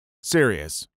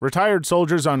Serious. Retired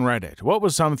soldiers on Reddit. What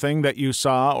was something that you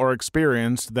saw or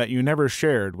experienced that you never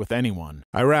shared with anyone?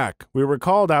 Iraq. We were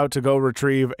called out to go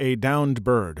retrieve a downed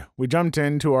bird. We jumped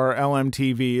into our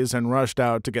LMTVs and rushed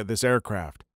out to get this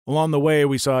aircraft. Along the way,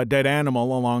 we saw a dead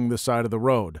animal along the side of the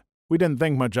road. We didn't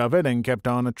think much of it and kept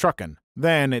on a-truckin'.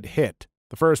 Then it hit.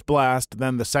 The first blast,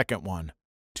 then the second one.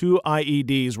 2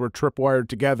 IEDs were tripwired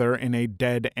together in a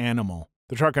dead animal.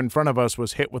 The truck in front of us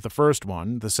was hit with the first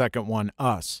one, the second one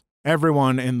us.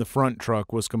 Everyone in the front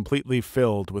truck was completely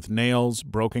filled with nails,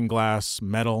 broken glass,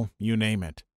 metal, you name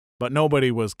it. But nobody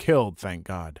was killed, thank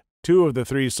God. 2 of the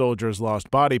 3 soldiers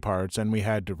lost body parts and we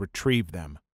had to retrieve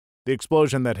them. The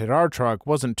explosion that hit our truck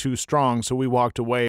wasn't too strong, so we walked away